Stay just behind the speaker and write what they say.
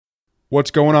What's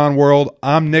going on, world?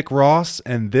 I'm Nick Ross,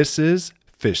 and this is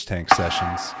Fish Tank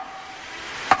Sessions.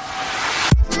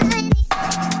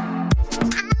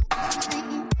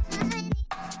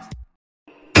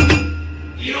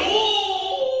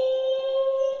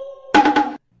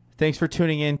 Thanks for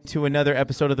tuning in to another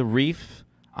episode of The Reef.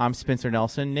 I'm Spencer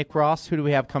Nelson. Nick Ross, who do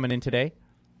we have coming in today?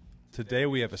 Today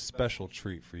we have a special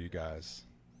treat for you guys.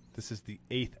 This is the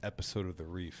 8th episode of The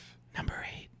Reef. Number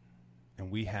 8. And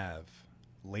we have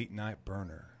Late Night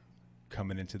Burner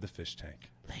coming into the fish tank.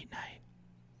 Late night.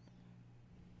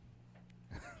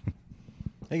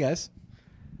 Hey, guys.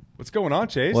 What's going on,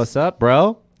 Chase? What's up,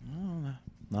 bro? Oh,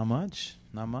 not much.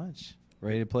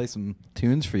 Ready to play some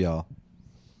tunes for y'all.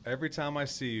 Every time I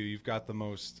see you, you've got the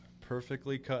most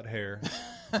perfectly cut hair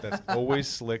that's always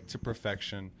slicked to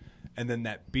perfection. And then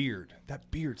that beard,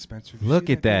 Spencer.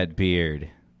 Look at that beard.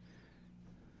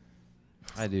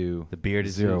 I do. The beard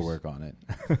is zero yours. work on it.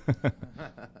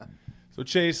 So,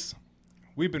 Chase,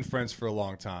 we've been friends for a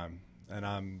long time, and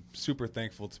I'm super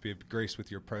thankful to be graced with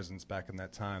your presence back in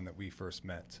that time that we first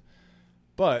met.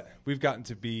 But we've gotten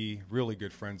to be really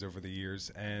good friends over the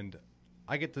years, and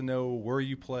I get to know where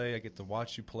you play, I get to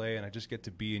watch you play, and I just get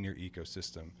to be in your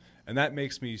ecosystem. And that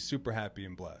makes me super happy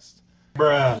and blessed.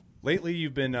 Bruh. Lately,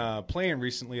 you've been playing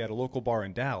recently at a local bar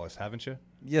in Dallas, haven't you?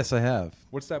 Yes, I have.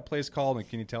 What's that place called, and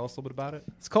can you tell us a little bit about it?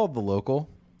 It's called The Local.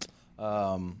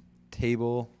 Tap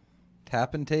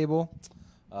and Table.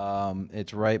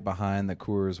 It's right behind the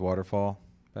Coors Waterfall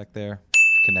back there,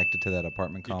 connected to that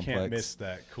apartment complex. You can't miss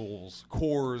that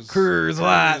Coors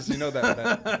Light. You know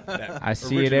that I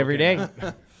see it every day.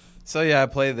 So, yeah, I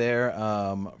play there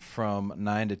from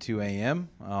 9 to 2 a.m.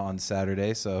 On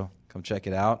Saturday, so come check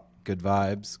it out. Good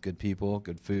vibes, good people,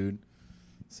 good food.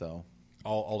 So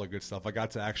all the good stuff. I got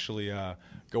to actually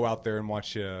go out there and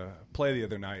watch you play the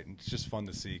other night, and it's just fun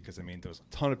to see because, I mean, there was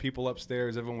a ton of people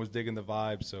upstairs. Everyone was digging the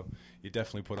vibe, so you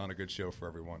definitely put on a good show for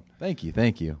everyone. Thank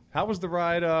you. How was the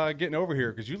ride getting over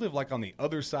here? Because you live like on the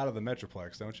other side of the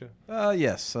Metroplex, don't you?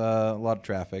 Yes, a lot of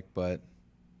traffic, but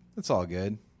it's all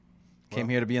good. Came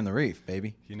here to be in the Reef,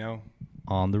 baby. You know,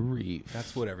 On the Reef.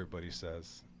 that's what everybody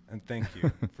says. And thank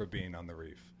you for being on the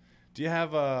Reef. Do you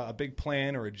have a big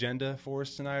plan or agenda for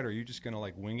us tonight, or are you just going to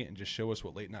like wing it and just show us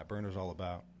what Late Night Burner's all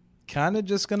about? Kind of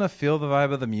just going to feel the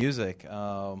vibe of the music.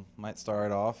 Might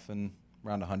start off in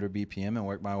around 100 BPM and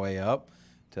work my way up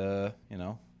to,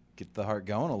 get the heart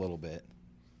going a little bit.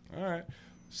 All right.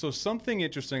 So something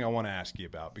interesting I want to ask you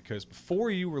about, because before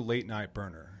you were Late Night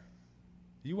Burner,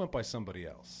 you went by somebody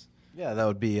else. Yeah, that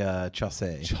would be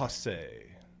Chassé.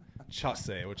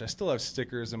 Chassé, which I still have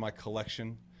stickers in my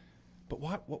collection. But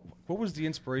what was the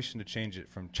inspiration to change it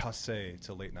from Chassé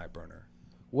to Late Night Burner?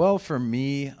 Well, for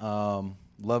me,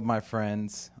 love my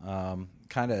friends.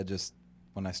 Kind of just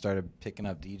when I started picking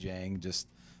up DJing, just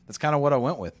that's kind of what I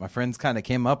went with. My friends kind of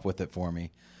came up with it for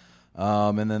me.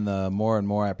 And then the more and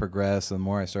more I progressed, the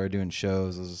more I started doing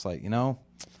shows, I was just like, I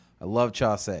love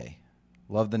Chassé.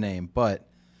 Love the name, but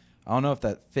I don't know if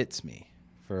that fits me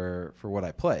for what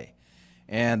I play.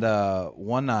 And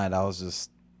one night I was just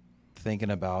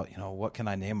thinking about, what can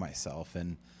I name myself?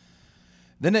 And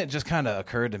then it just kind of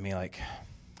occurred to me, like,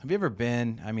 have you ever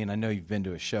been, I know you've been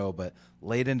to a show, but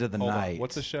late into the Hold night. on.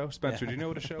 What's a show? Spencer, do you know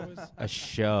what a show is? A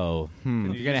show. you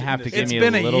You're use going to it have in to this- give It's me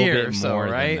been a a little year bit or so, more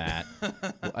right? than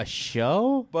that. A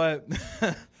show? But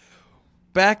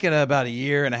back in about a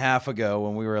year and a half ago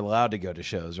when we were allowed to go to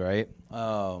shows, right?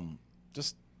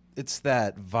 Just it's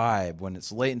that vibe when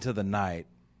it's late into the night,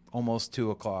 almost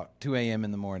 2 a.m.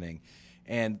 in the morning,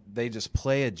 and they just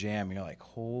play a jam, and you're like,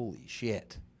 holy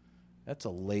shit, that's a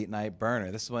Late Night Burner.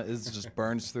 This just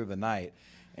burns through the night.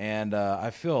 And I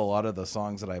feel a lot of the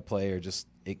songs that I play are just,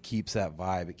 it keeps that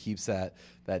vibe. It keeps that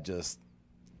just,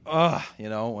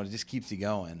 when it just keeps you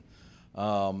going.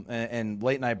 And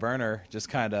Late Night Burner just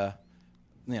kind of,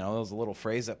 there was a little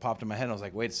phrase that popped in my head. And I was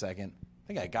like, wait a second, I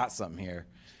think I got something here.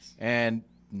 And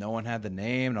no one had the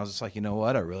name. And I was just like, you know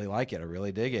what? I really like it. I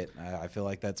really dig it. I feel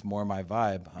like that's more my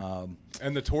vibe.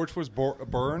 And the torch was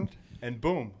burned, and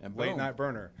boom, And Late boom. Night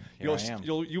Burner. Here I am.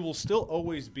 You will still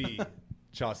always be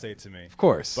Chassé to me. Of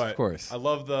course, But of course. I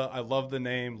love the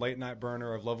name Late Night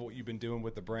Burner. I love what you've been doing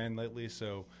with the brand lately.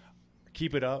 So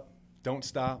keep it up. Don't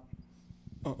stop.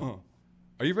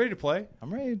 Are you ready to play?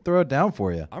 I'm ready to throw it down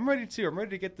for you. I'm ready to. I'm ready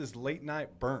to get this late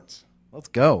night burnt. Let's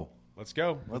go. Let's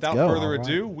go. Let's Without go. further All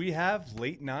ado, we have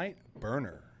Late Night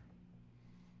Burner.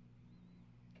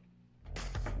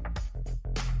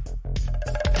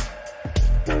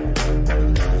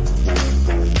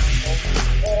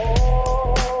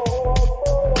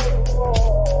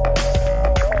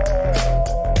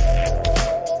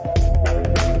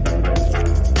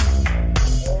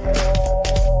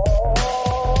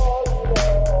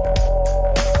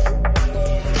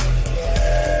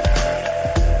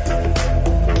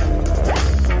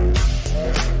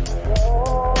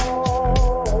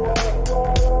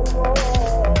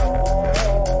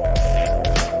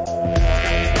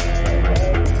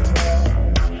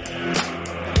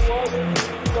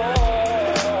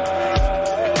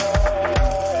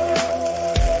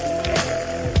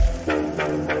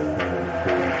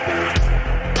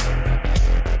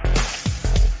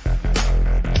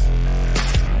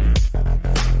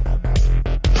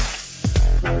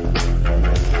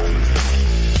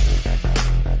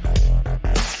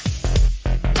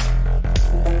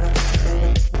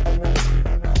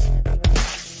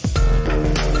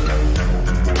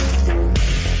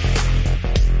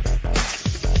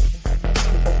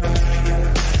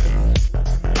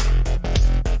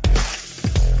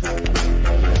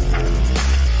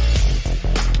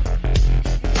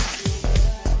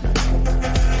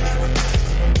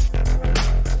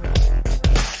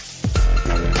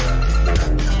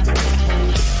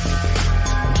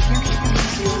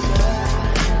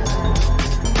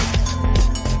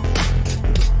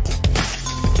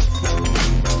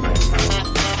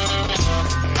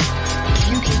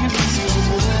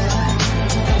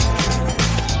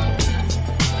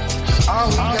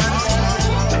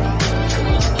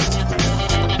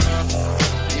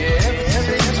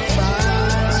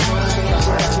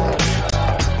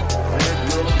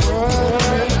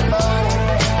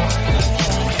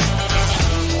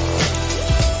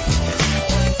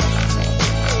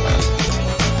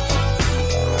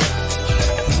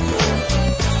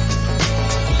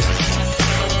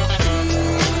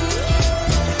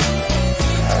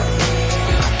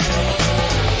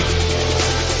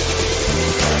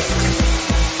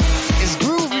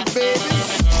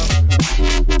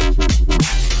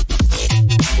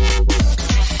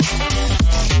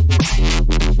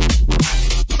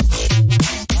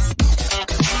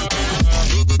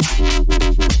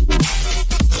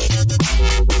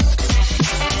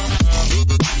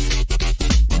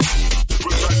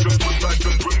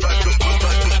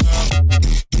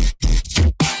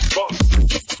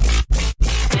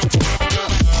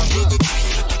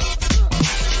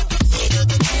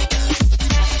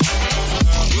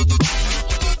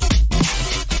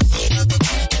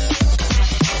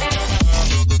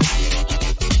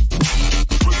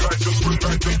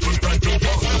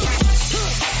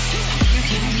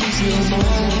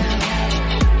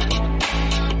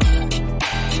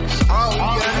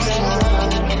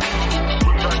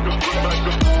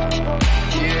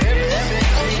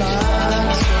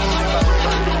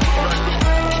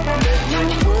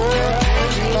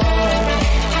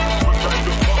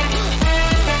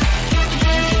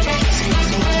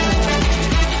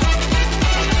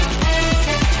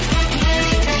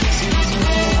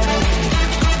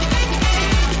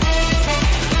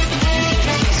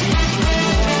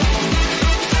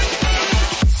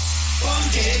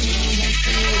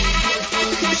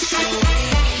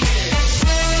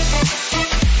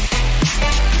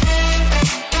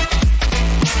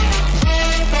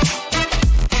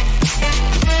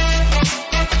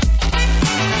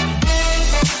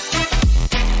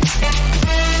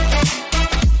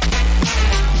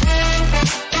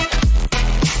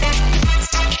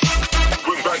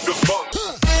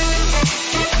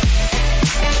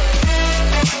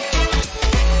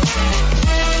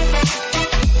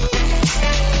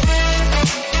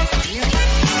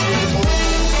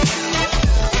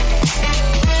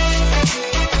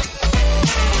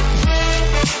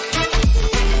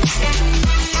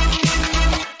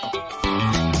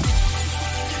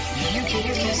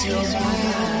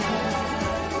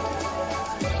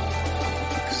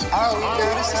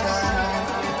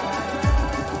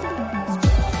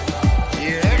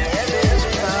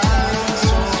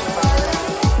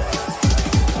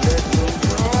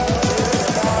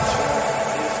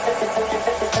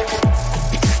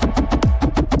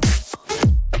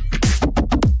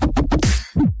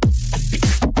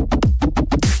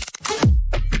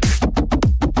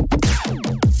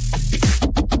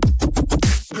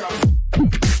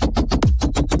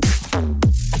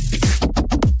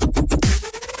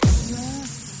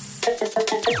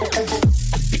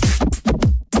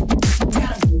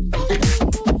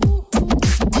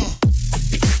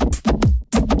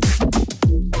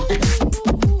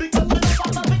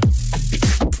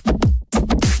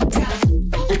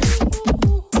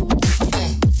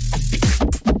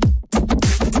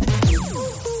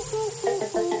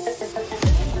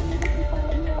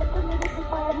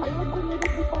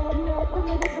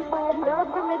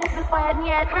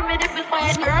 yeah, primitive is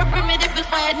bad, girl, primitive is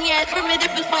bad, yeah,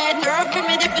 primitive is bad, girl,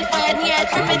 primitive is bad, yeah,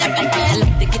 primitive is bad. I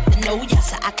like to get to know ya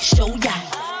so I can show ya.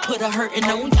 Put a hurtin'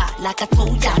 on ya, like I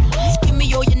told ya. Give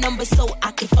me all your numbers so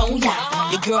I can phone ya.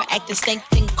 Your girl acting stank,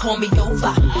 then call me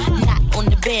over. Not on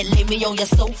the bed, lay me on your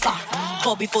sofa.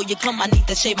 Call before you come, I need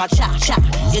to shave my chop.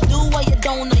 You do or you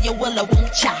don't, or you will or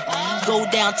won't chop. Go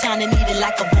downtown and eat it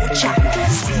like a vulture.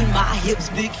 See my hips,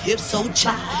 big hips, so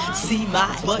chop. See my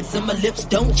butts and my lips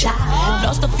don't chop.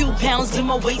 Lost a few pounds in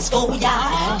my waist, oh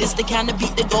yeah. This the kind of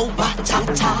beat that go by top.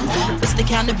 This the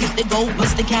kind of beat that go,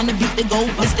 bust the kind of beat that go,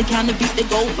 bust the kind of beat that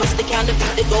go, bust the kind of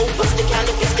beat that go, bust the kind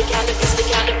of, bust the kind of, bust the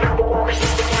kind of,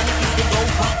 bust the kind of beat that go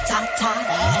by top.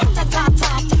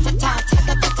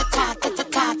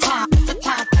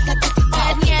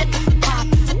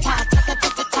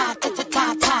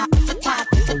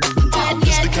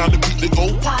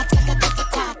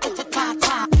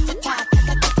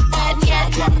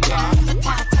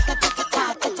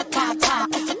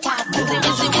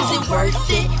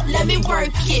 Let me work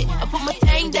it. I put my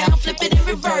thing down, flip it and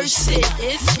reverse it.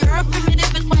 It's your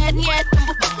primitive is bad yet.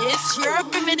 It's your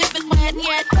primitive is bad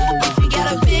yet. If you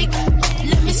got a big,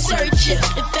 let me search it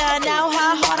to find out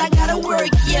how hard I gotta work.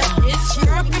 Yeah, it's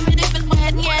your primitive is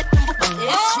bad yet.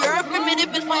 It's your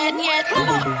primitive is bad yet.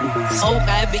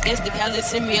 Okay, big as the guy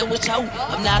send me with you.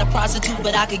 I'm not a prostitute,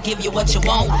 but I could give you what you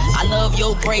want. I love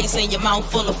your braids and your mouth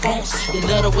full of phones. You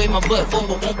love the way my butt boom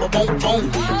boom boom boom boom boom.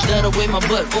 You love the way my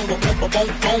butt boom boom boom boom boom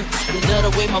boom. You love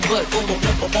the way my butt boom boom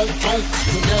boom boom boom boom.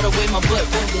 You love the way my butt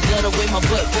boom. You love the way my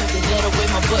butt boom. You love the way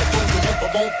my butt boom boom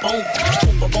boom boom boom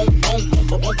boom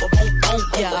boom boom boom boom boom.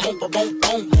 Yeah, boom boom boom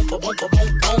boom boom boom boom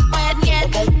boom. Bad yet.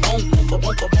 Boom boom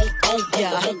boom boom boom boom.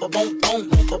 Yeah, boom boom boom boom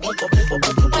boom boom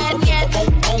boom boom. Bad yet. Boom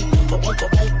boom boom boom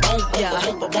boom boom. Yeah,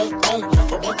 boom boom boom boom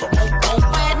boom boom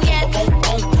boom. Bad yet. Boom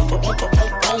boom boom boom boom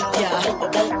boom. Yeah, boom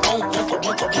boom boom boom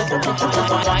boom boom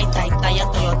boom. Why tay tay yo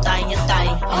tay tay.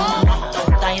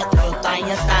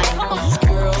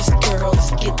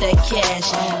 Girls, get that cash.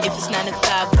 If it's 9 to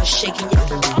 5, we're shaking your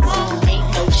ain't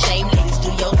no shame, ladies, do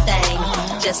your thing.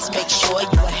 Just make sure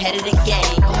you ahead of the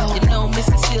game. You know,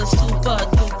 Missy Steele's super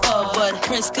duper, but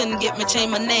Prince couldn't get me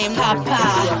change my name. Papa,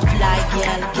 you're a fly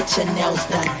gal, get your nails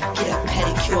done, get a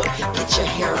pedicure, get your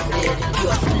hair did.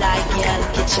 You're a fly gal,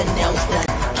 get your nails done,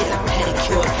 get a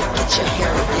pedicure, get your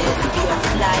hair did. You're a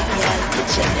fly gal, get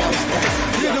your nails done.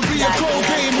 It'll be a cold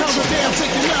game, how's the damn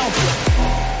taking out?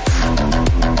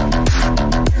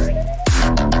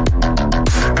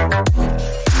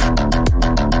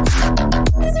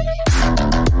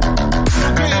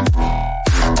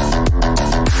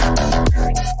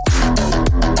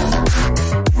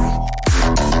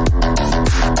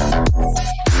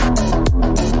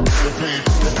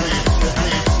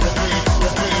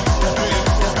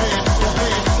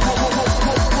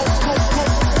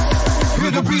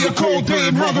 It'll be a cold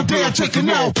game, how the damn taking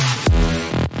out?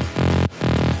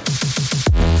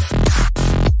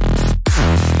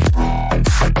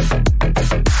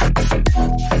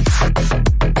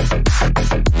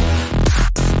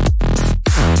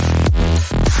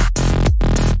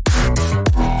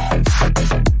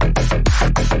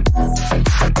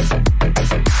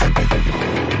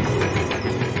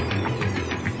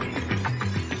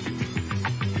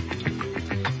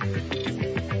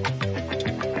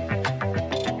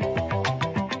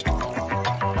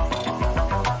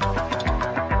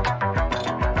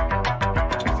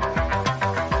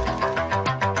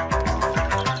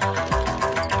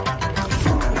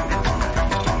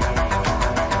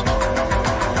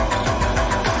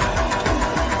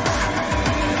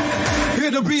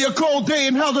 It'll be a cold day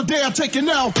and how the day I'm taking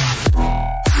out.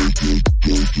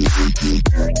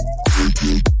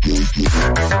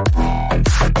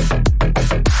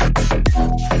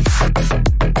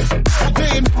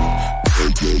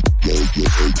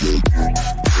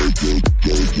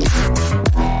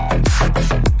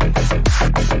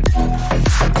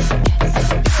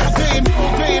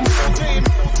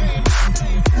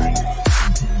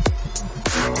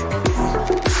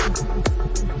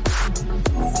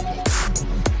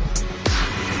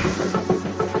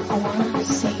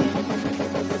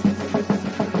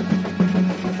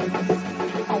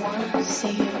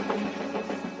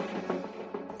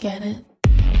 Get it?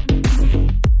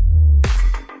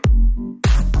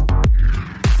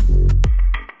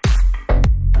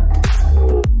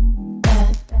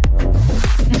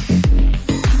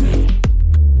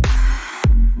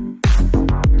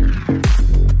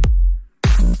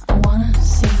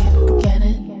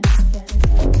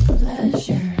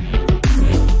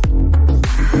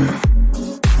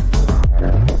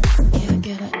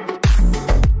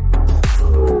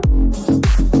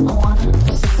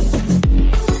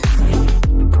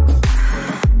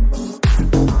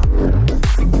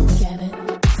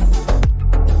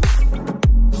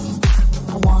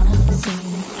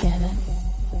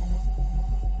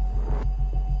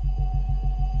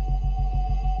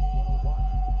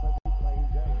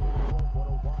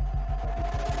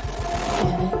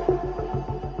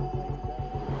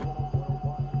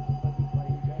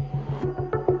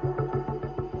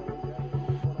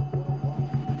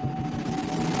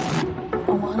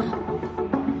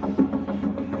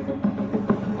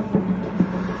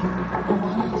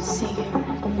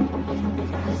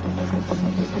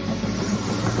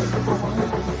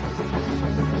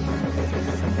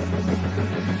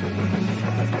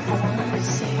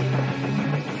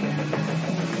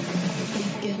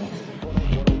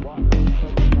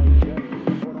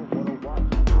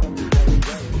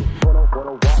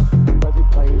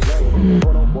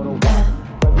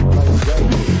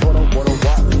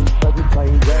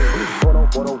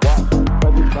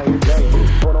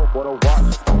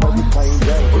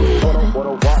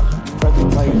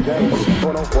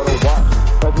 for the watch.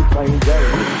 Prezi plain Jane.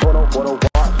 Hold on for the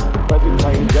watch. Prezi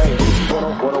plain Jane. Hold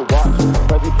on for the watch.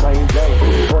 Prezi plain Jane.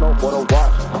 Hold on for the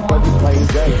watch. Prezi plain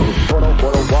Jane. Hold on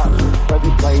for the watch.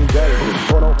 Prezi plain Jane.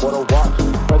 Hold on for the watch.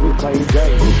 Prezi plain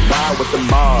Jane. Ride with the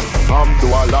mob.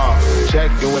 Alhamdulillah.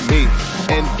 Check you and me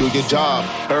and do your job.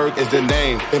 Berg is the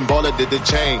name. And Baller did the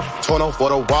chain. Torn on for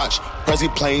the watch. Prezi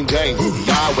plain Jane.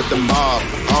 Ride with the mob.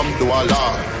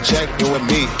 Alhamdulillah. Check you and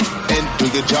me and do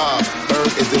your job. Berg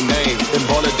is the name. And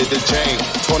Baller did the chain.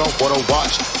 Torn on for the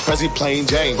watch. Prezi plain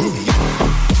Jane.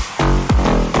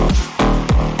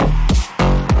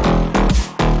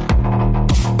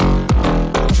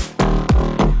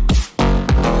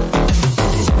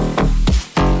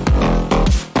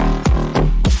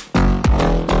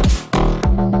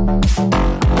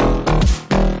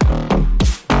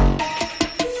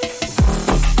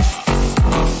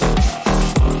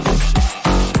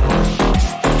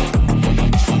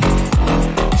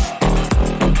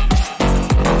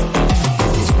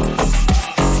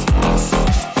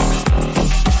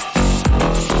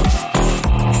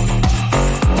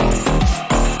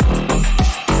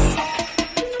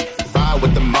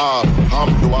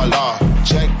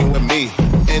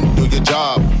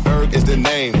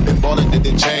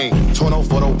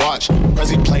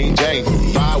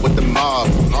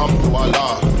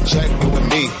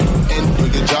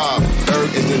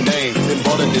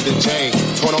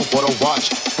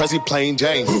 Prezi plain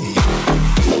Jane.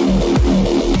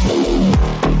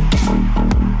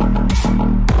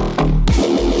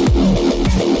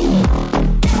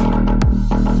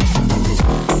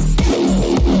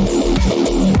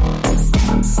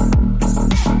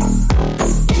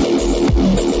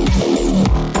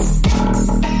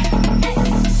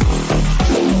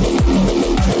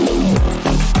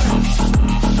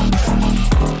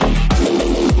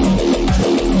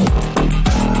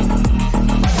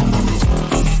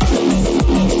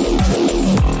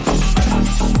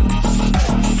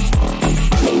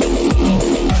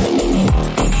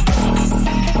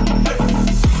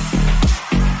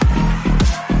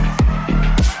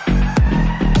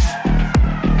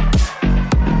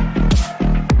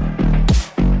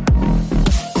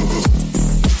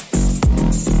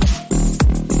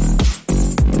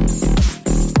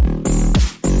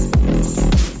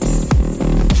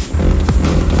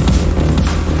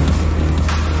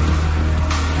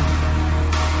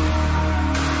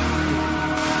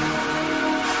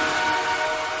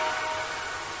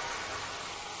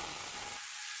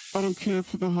 I don't care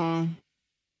for the high.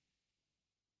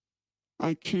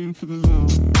 I came for the low.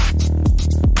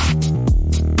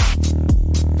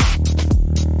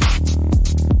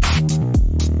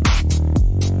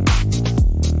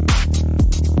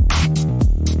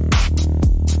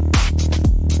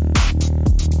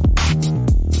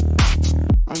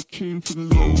 I came for the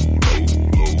low.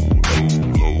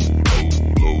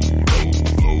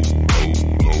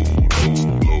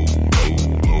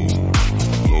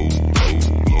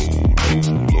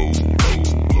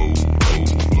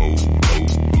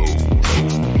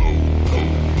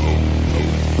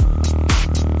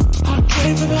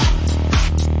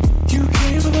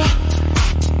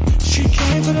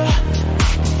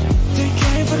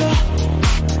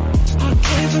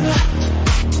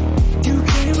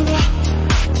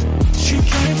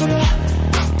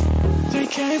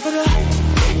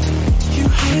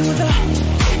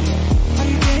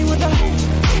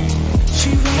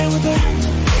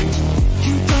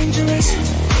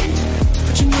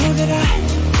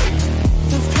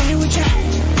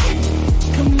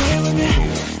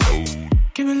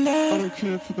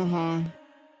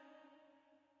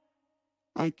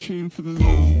 I came for the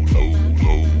low.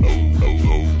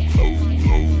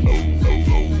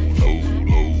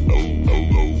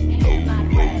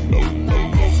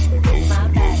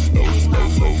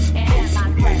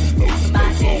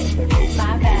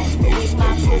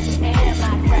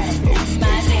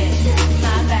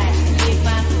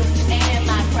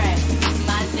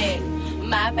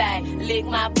 Lick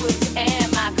my pussy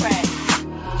and my crack.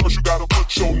 First you gotta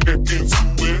put your neck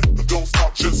into it. Don't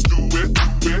stop, just do it,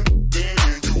 do it. Then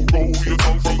you roll your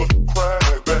tongue from the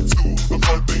crack back to the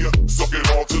front. Then you suck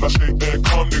it all till I shake that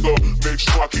cum, nigga. Make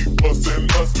sure I keep bustin'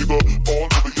 us, nigga. All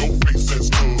over your face and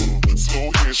stuff.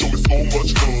 Slow head, show me so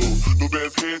much love. The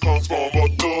best head comes from a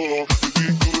dove. The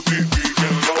big good, big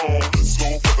and long.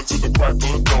 Slow fuckin' to the crack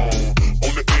of dawn.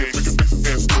 On the edge, making faces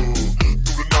and stuff.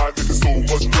 Through the night, making so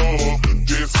much love.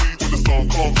 Dead sweet when the sun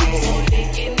comes up.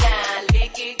 Lick it now,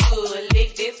 lick it good.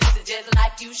 Lick this pussy just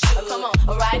like you should. Come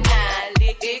on, right now,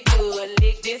 lick it good.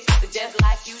 Lick this pussy just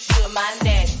like you should. My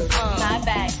neck, my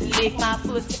back, lick my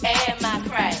pussy and my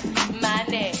crack. My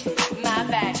neck, my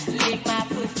back, lick my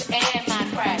pussy and my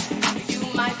crack. You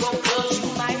might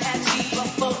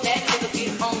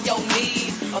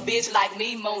Bitch like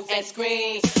me, moans and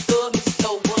scream. Good, Mrs.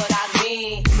 Know what I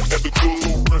mean. And the good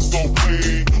little rest on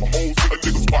me. A whole set of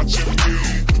niggas watching me.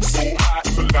 So high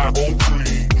in the line on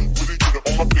green. Really get it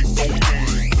on my face on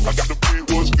me. I got the free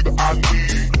rush, nigga, I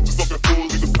need. Just something full,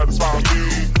 nigga, satisfy me.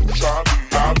 Try me,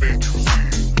 I make you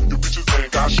see. Your bitches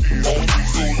ain't got shit on me.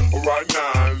 So right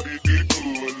now, lick it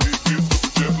good, lick it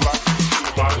just like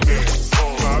my neck,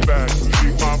 my back,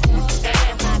 lick my foot.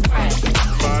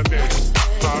 My neck,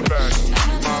 my back.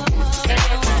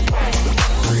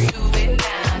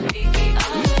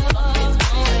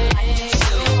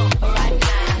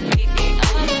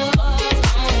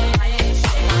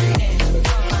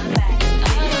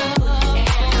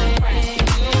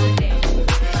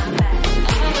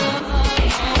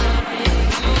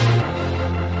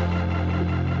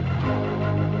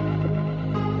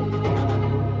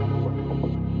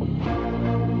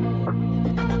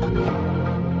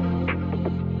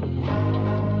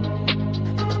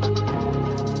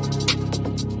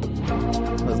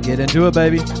 Get into it,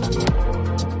 baby.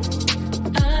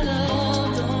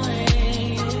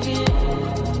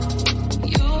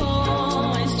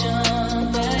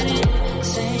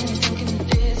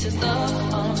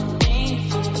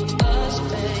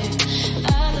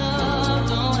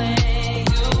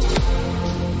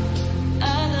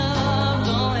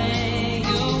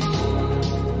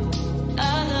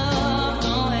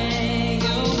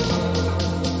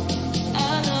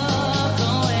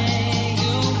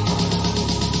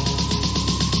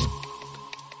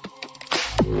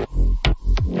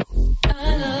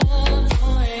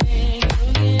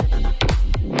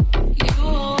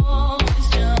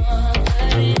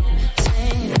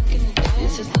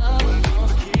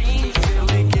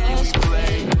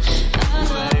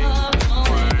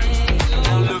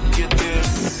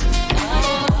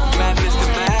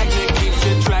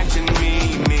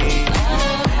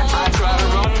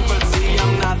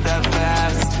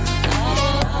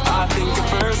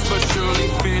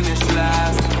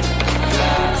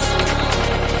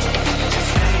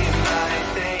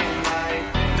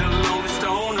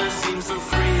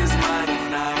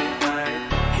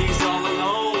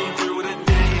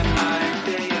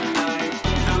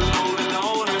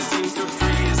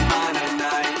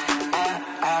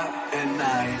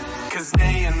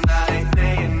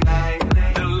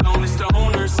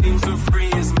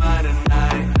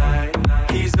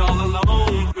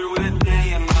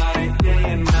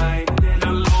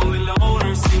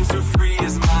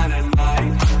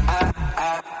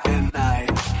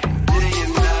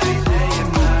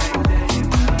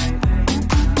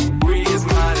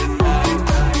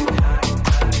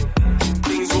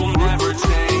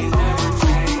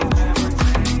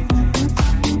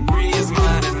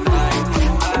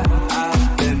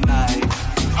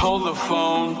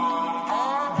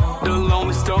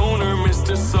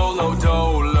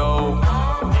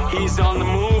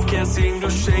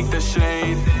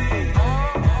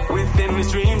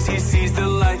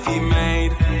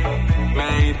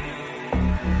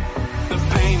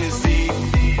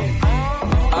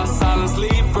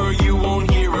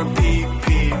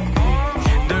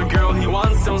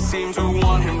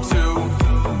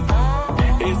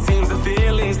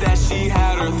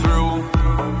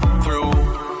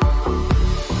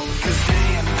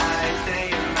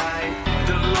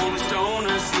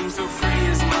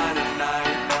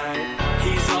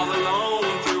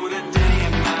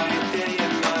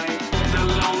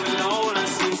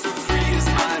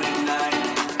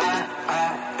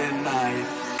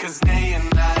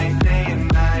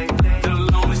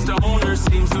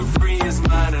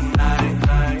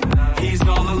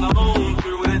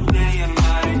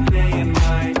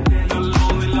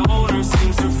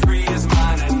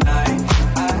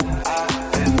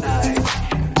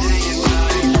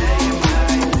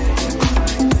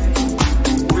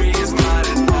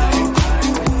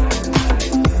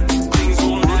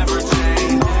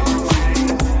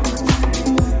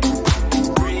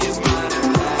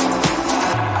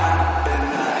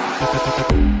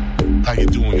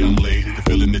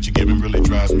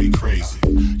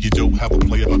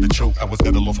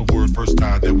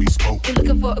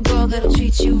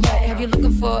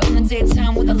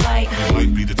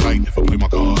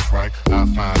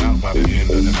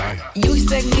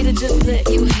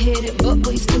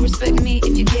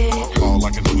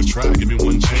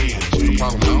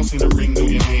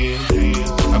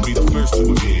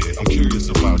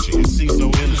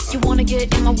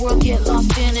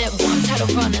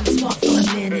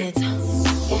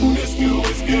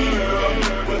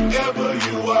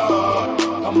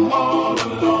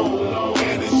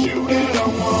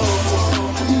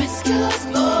 Promiscuous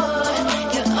boy,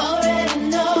 you're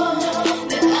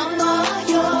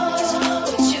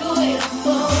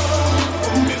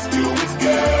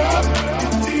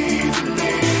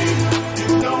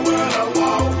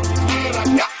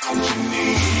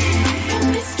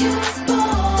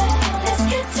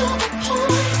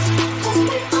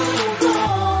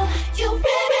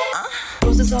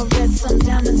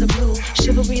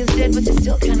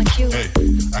you. Hey,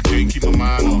 I can't keep my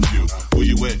mind off you. Where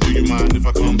you at? Do you mind if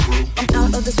I come through? I'm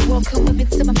out of this world, come with me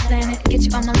to my planet. Get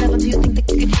you on my level, do you think that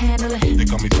you can handle it? They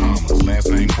call me Thomas, last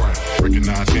name Brown.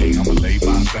 Recognize king, I'ma lay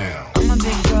my down. I'm a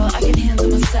big girl, I can handle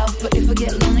myself. But if I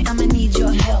get lonely, I'ma need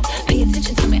your help. Pay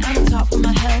attention to me, I'ma talk for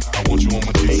my health. I want you on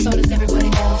my team. So does everybody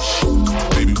else.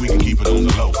 Baby, we can keep it on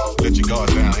the low. Let your guard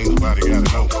down, ain't nobody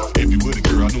gotta know. If you with a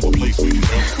girl, I know a place we can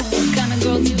go. What kind of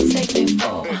girl do you take me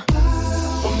for?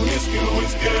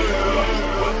 Promiscuous girl,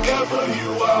 whatever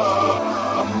you are,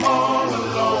 I'm all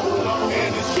alone,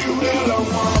 and it's you that I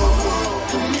want.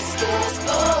 Promiscuous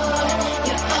boy,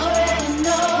 you already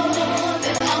know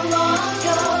that I'm all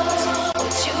yours.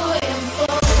 What you waiting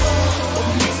for?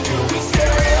 Promiscuous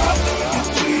girl, you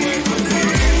please with me.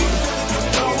 You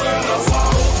know where I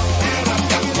walk, and I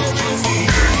got what you need.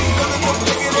 Look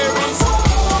at that wrist.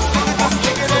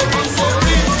 Look at that wrist. Look at that wrist.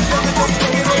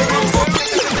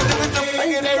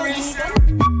 Look at that wrist.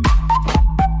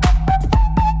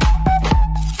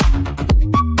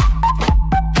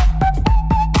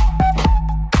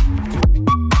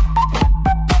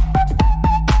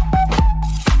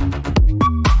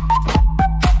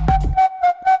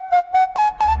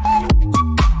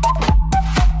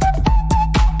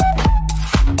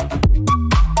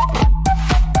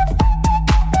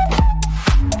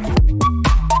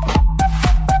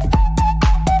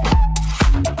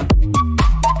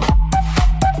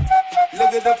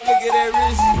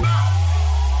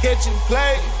 Catch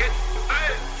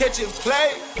and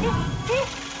play.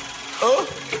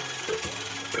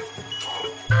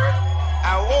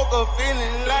 I woke up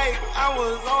feeling like I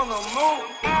was on the moon.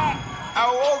 I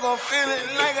woke up feeling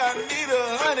like I need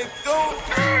 100 goons.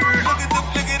 Look at the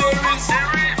flick of that wrist.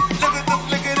 Look at the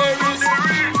flick of that wrist.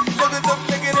 Look at the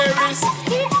flick of that wrist.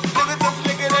 Look at the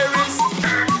flick of that wrist.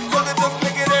 Look at the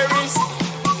flick of that wrist.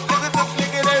 Look at the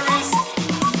flick of that wrist.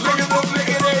 Look at the flick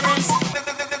of that wrist.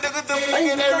 Look at the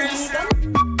flick of that wrist.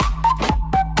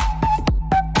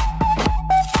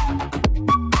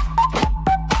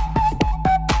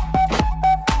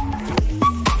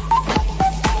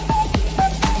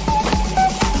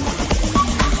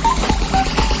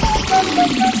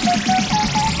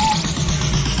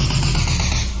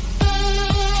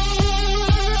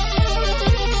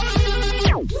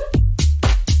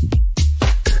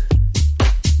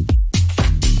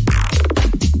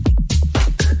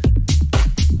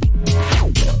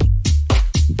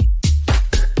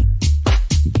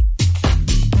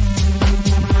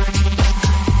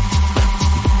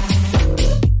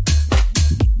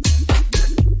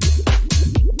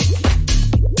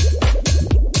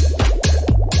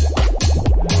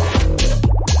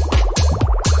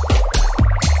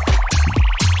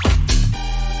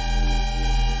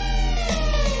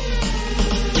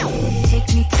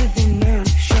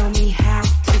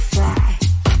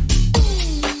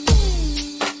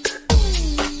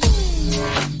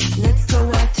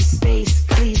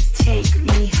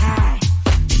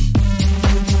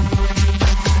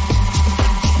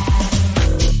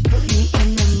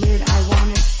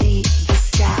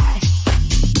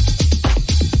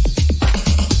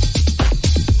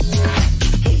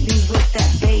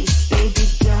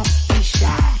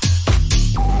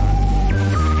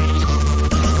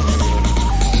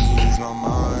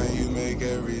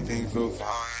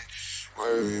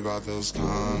 those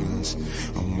comments.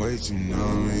 I'm way too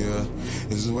numb, yeah.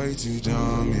 It's way too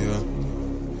dumb,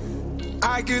 yeah.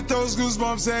 I get those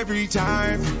goosebumps every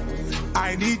time.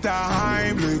 I need the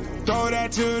Heimlich, throw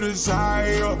that to the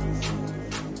side, yeah.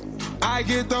 I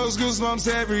get those goosebumps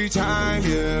every time,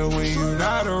 yeah. When you're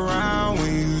not around,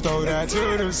 when you throw that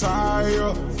to the side,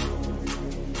 yeah.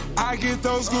 I get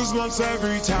those goosebumps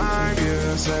every time,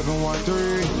 yeah.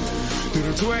 713 through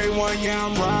the 281, yeah,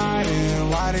 I'm riding.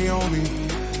 Why they on me?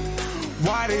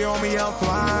 Why they on me? I'm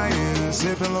flying,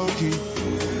 sipping low key.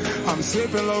 I'm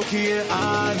sipping low key at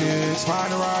Honest,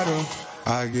 find a rider.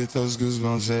 I get those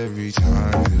goosebumps every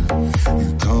time, yeah.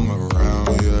 You come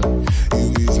around, yeah.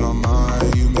 You ease my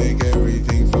mind, you make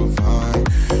everything feel fine.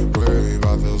 Worry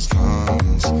about those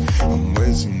comments. I'm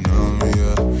way too numb,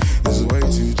 yeah. It's way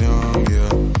too dumb,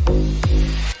 yeah.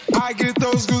 I get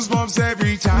those goosebumps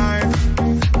every time.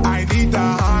 I need the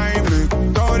Heimlich,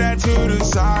 throw that to the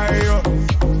side, yeah.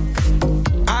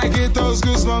 I get those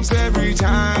goosebumps every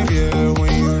time, yeah.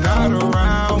 When you're not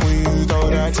around, when you throw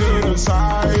that to the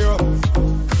side, yeah.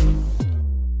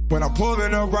 When I'm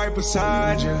pulling up right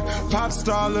beside you, pop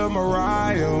star Lil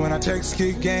Mariah. When I text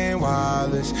Kick Game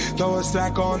Wireless, throw a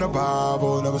stack on the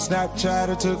Bible. Never Snapchat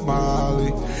or took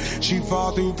Molly. She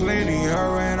fall through plenty,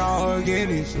 her and all her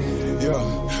guineas.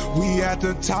 Yeah, we at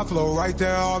the top floor, right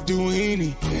there off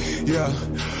Duini. Yeah,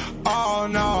 Oh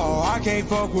no, I can't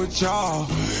fuck with y'all.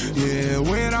 Yeah,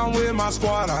 when I'm with my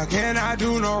squad, I cannot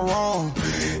do no wrong.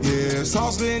 Yeah,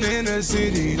 saucepan in the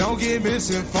city, don't get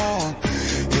misinformed.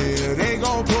 Yeah, they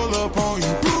gon' pull up on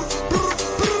you.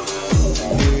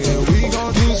 Yeah, we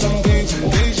gon' do some things you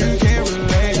can't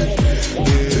relate.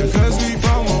 Yeah, cause we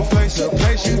from a place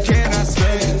you cannot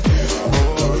stay.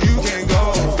 Or you can go,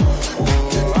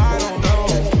 or I don't know.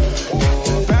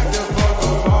 Or back the fuck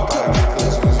up off, I get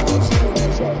those goosebumps.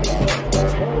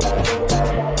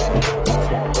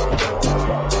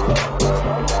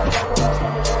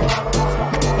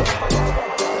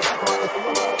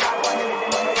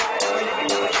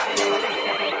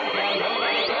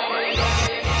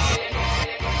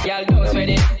 Y'all don't sweat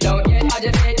it, don't get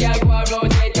agitated, y'all go and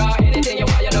rotate, cause anything you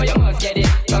want, you know you must get it.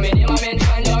 Come in my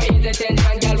mention, no easy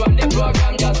tension, y'all run the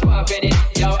program, just go and fit it.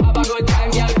 Yo, have a good time,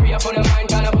 y'all free up on the mind,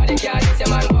 cause nobody can diss your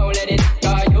man, won't let it.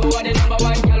 Cause you are the number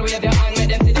one, y'all wave your hand,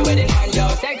 make them see the wedding man. Yo,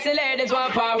 sexy ladies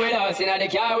want power with us, inna the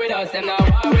car with us, them not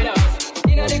war with us.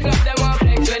 Inna the club, them want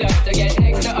flex with us, to get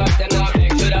next to us, them not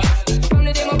flex with us. From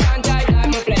the day my contact, like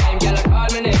my flame, y'all call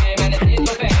me name, and it is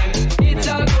my fame. It's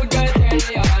all good, girl, turn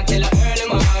me on, till I early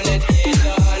morning. Let's get it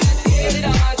on, let's get it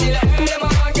on, till I early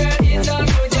morning, girl, it's all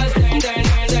good, just turn, turn,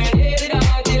 turn, turn. Get it on,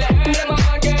 till I early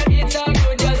morning, girl, it's all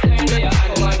good, just turn me on.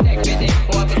 Come on, take me thing,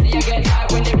 want to see you get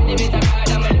hot when the rhythm is a ride,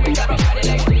 and my lyrics are about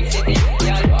electricity.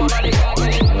 Y'all over the clock,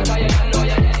 when you come, cause you don't know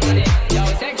your destiny. Yo,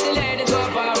 sexy ladies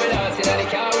want power with us, inna the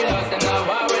car with us, them not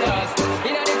war with us.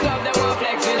 Inna the club, them want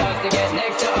flex with us, to get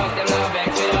next to us, them not vex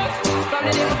with us. From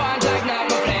the day my contact, not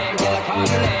my flame, till I call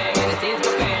my name, and it is my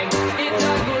fame. It's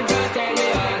all good, girl, turn me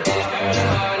on, till I early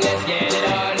on, let's get it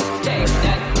on. Shake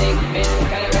that thing, bitch,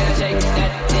 can I better shake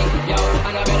that thing, yo,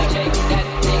 and I better shake that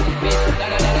thing, bitch.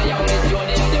 Donna, yo, it's you,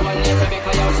 the only one left,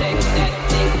 Rebecca, yo, shake that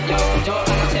thing, yo, Joe,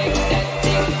 and I shake that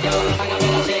thing, yo, and I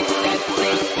better shake that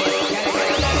thing, bitch. Can I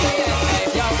better let me get hey,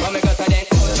 yo, come and go to that,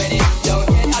 don't sweat it, don't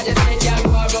get agitated, y'all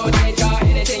go and rotate, cause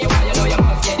anything you want, you know you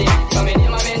must get it. Come in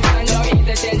my mention, no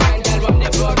easy tension, y'all run the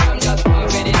program, just go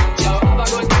and fit it. Yo, have a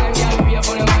good time, y'all free up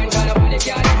on the mind, cause nobody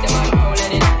can diss your man, won't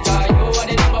let it. Cause you are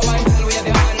the number one, y'all wave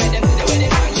your hand, make them see the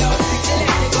wedding man, yo. Sexy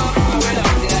ladies want power with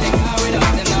us, inna the car with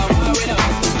us, them not war with us.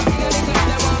 Inna the club,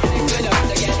 them want flex with us,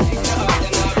 to get next to us,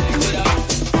 them not flex with us.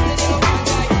 From the day my contact,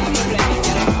 I'm a flame,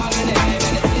 y'all call my name, and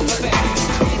it is my fame.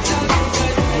 It's all good, girl,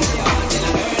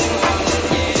 turn me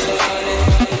on,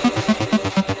 till I early morning,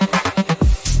 let's get it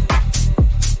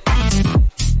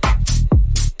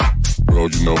on, Bro,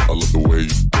 you know I love the way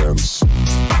you dance. I love the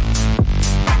way you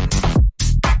dance.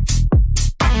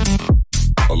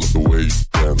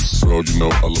 Bro, you know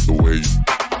I love the way you.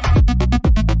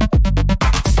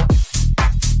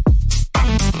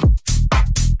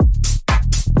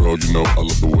 Bro,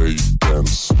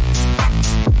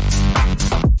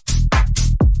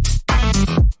 you know I love the way you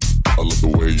dance. I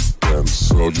love the way you dance.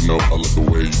 Bro, you know I love the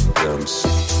way you dance.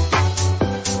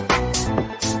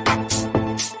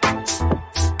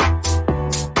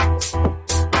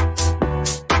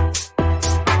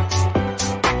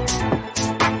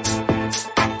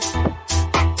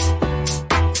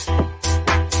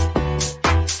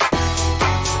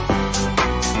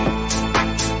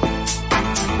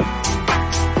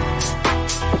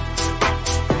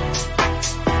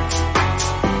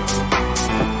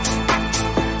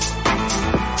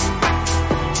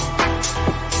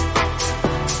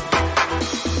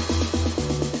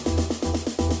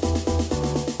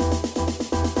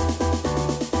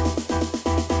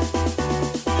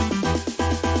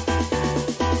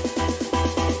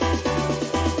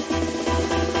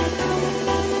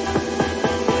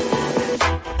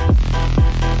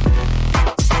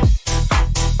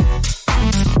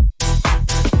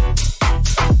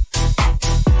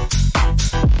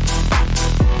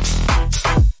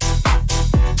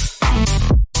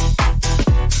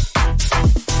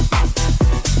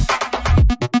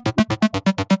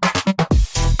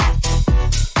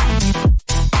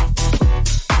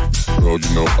 Bro, you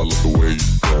know I love the way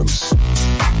you dance.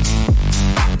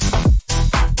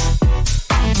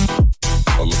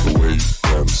 I love the way you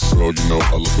dance. Bro, you know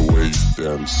I love the way you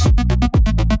dance.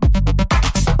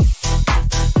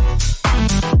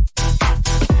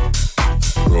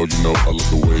 Bro, you know I love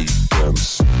the way you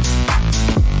dance.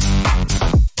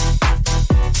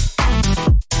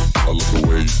 I love the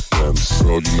way you dance.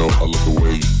 Bro, you know I love the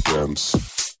way you dance.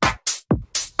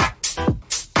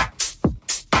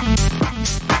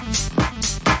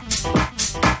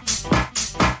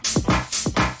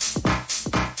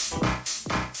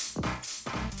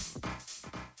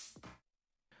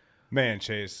 Man,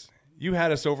 Chase, you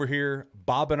had us over here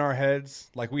bobbing our heads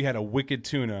like we had a wicked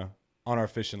tuna on our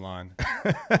fishing line.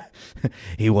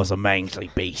 He was a manly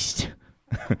beast.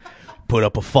 Put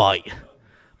up a fight,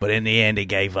 but in the end he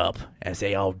gave up, as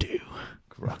they all do.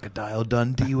 Crocodile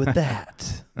Dundee with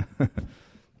that.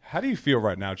 How do you feel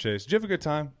right now, Chase? Did you have a good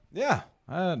time? Yeah,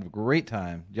 I had a great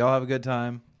time. Y'all have a good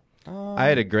time? I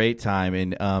had a great time,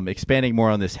 and expanding more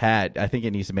on this hat, I think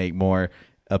it needs to make more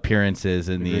appearances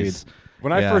in these.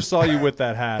 When I first saw you with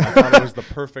that hat, I thought it was the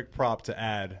perfect prop to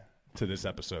add to this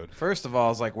episode. First of all, I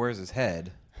was like, where's his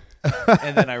head?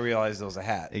 And then I realized it was a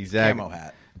hat. Exactly. Camo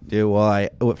hat. Dude,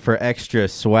 well, for extra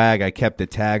swag, I kept the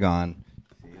tag on.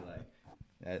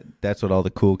 That's what all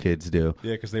the cool kids do.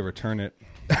 Yeah, because they return it.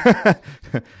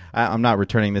 I'm not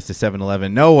returning this to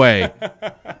 7-Eleven. No way.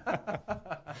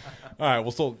 All right,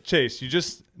 well, so Chase, you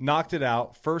just knocked it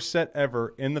out. First set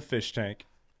ever in the fish tank.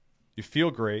 You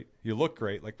feel great. You look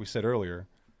great, like we said earlier.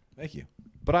 Thank you.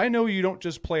 But I know you don't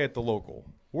just play at the local.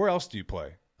 Where else do you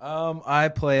play? I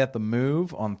play at the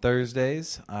Move on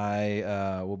Thursdays.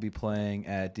 I will be playing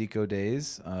at Deco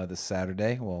Days this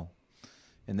Saturday. Well,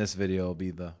 in this video, it'll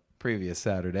be the previous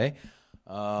Saturday.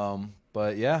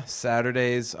 But yeah,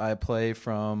 Saturdays I play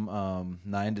from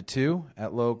 9 to 2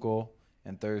 at local,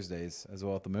 and Thursdays as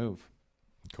well at the Move.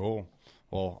 Cool.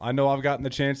 Well, I know I've gotten the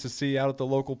chance to see you out at the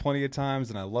local plenty of times,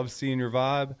 and I love seeing your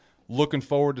vibe. Looking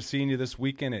forward to seeing you this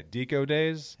weekend at Deco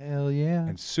Days. Hell yeah.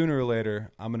 And sooner or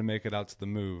later, I'm going to make it out to the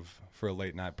Move for a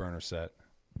late night burner set.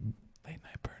 Late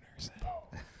night burner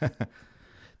set.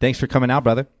 Thanks for coming out,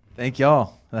 brother. Thank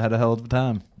y'all. I had a hell of a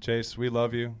time. Chase, we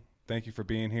love you. Thank you for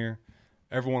being here.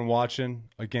 Everyone watching,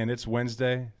 again, it's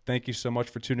Wednesday. Thank you so much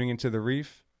for tuning into The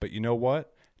Reef. But you know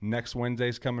what? Next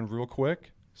Wednesday's coming real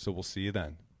quick, so we'll see you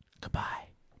then. Goodbye.